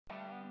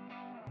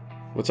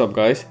What's up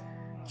guys?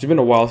 It's been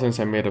a while since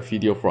I made a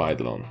video for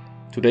IdleOn.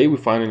 Today we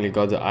finally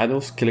got the idle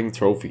skilling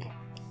trophy,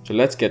 so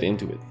let's get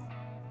into it.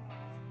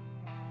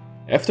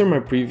 After my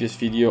previous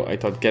video I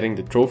thought getting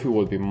the trophy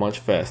would be much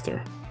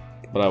faster,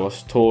 but I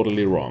was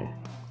totally wrong.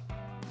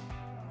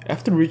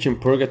 After reaching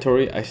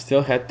Purgatory I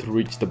still had to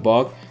reach the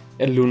bog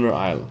and Lunar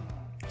Isle.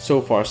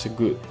 So far so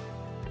good.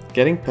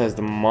 Getting past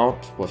the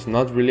mobs was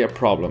not really a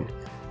problem,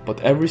 but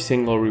every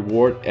single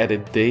reward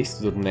added days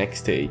to the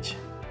next stage.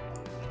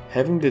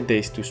 Having the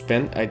days to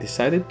spend, I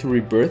decided to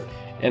rebirth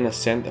and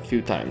ascend a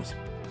few times.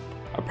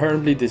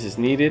 Apparently this is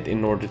needed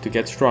in order to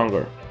get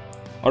stronger,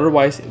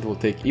 otherwise it will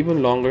take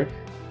even longer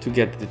to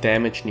get the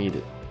damage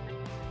needed.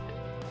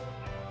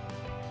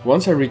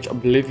 Once I reached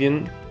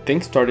Oblivion,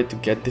 things started to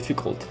get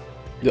difficult.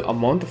 The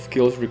amount of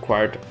kills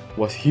required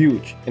was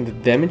huge and the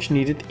damage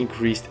needed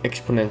increased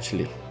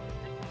exponentially.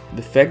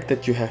 The fact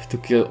that you have to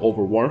kill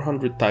over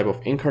 100 type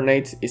of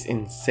incarnates is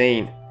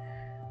insane.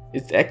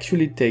 It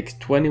actually takes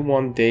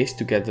 21 days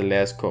to get the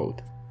last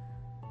code.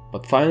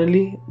 But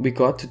finally we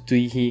got to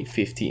Teehee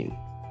 15.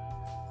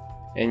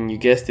 And you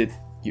guessed it,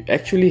 you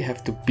actually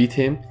have to beat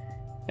him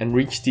and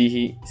reach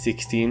Teehee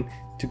 16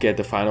 to get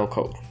the final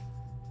code.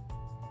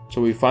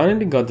 So we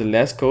finally got the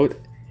last code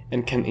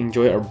and can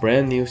enjoy our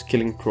brand new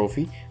skilling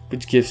trophy,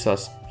 which gives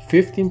us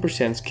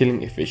 15%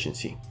 skilling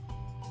efficiency.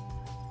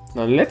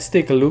 Now let's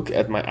take a look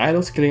at my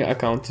idle skilling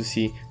account to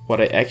see what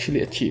I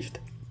actually achieved.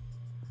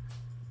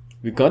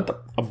 We got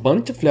a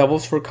bunch of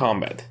levels for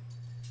combat.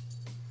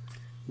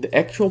 The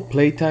actual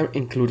playtime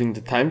including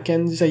the time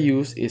candies I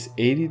used is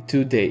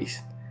 82 days.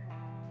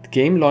 The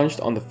game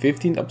launched on the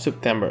 15th of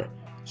September,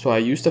 so I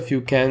used a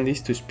few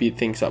candies to speed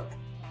things up.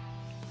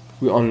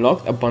 We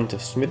unlocked a bunch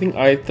of smithing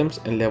items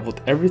and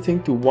leveled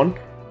everything to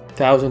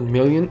 1000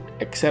 million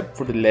except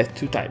for the last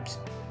two types.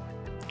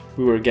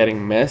 We were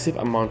getting massive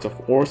amounts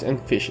of ores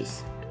and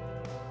fishes.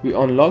 We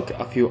unlocked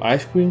a few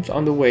ice creams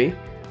on the way,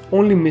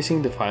 only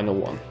missing the final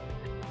one.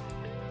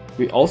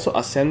 We also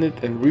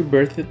ascended and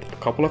rebirthed a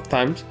couple of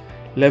times,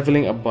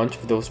 leveling a bunch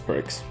of those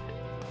perks.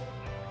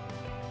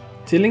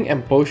 Healing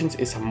and potions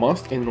is a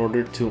must in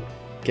order to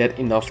get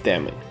enough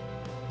damage.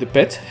 The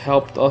pets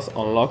helped us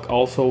unlock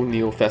also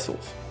new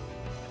vessels.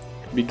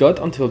 We got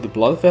until the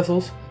blood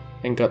vessels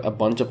and got a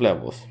bunch of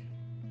levels.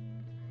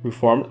 We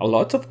farmed a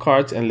lot of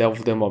cards and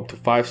leveled them up to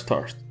 5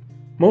 stars,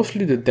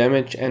 mostly the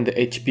damage and the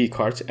HP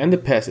cards and the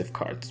passive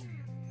cards.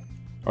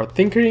 Our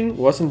tinkering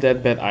wasn't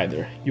that bad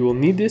either, you will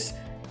need this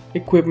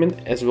equipment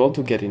as well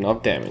to get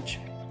enough damage.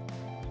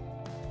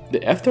 The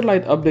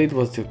Afterlight update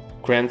was the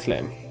Grand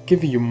Slam,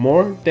 giving you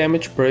more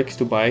damage perks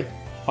to buy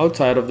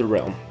outside of the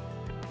realm.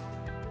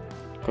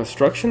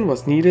 Construction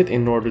was needed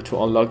in order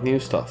to unlock new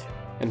stuff.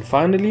 And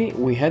finally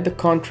we had the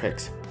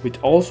contracts, which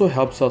also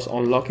helps us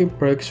unlocking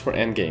perks for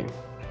endgame.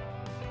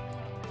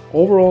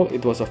 Overall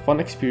it was a fun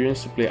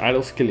experience to play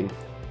idle skilling.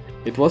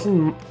 It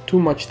wasn't too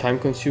much time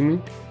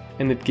consuming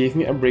and it gave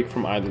me a break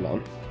from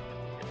IdleOn.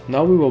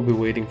 Now we will be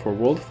waiting for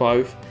World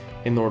 5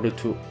 in order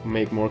to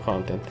make more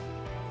content.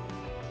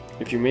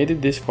 If you made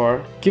it this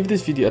far, give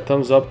this video a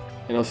thumbs up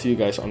and I'll see you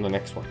guys on the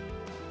next one.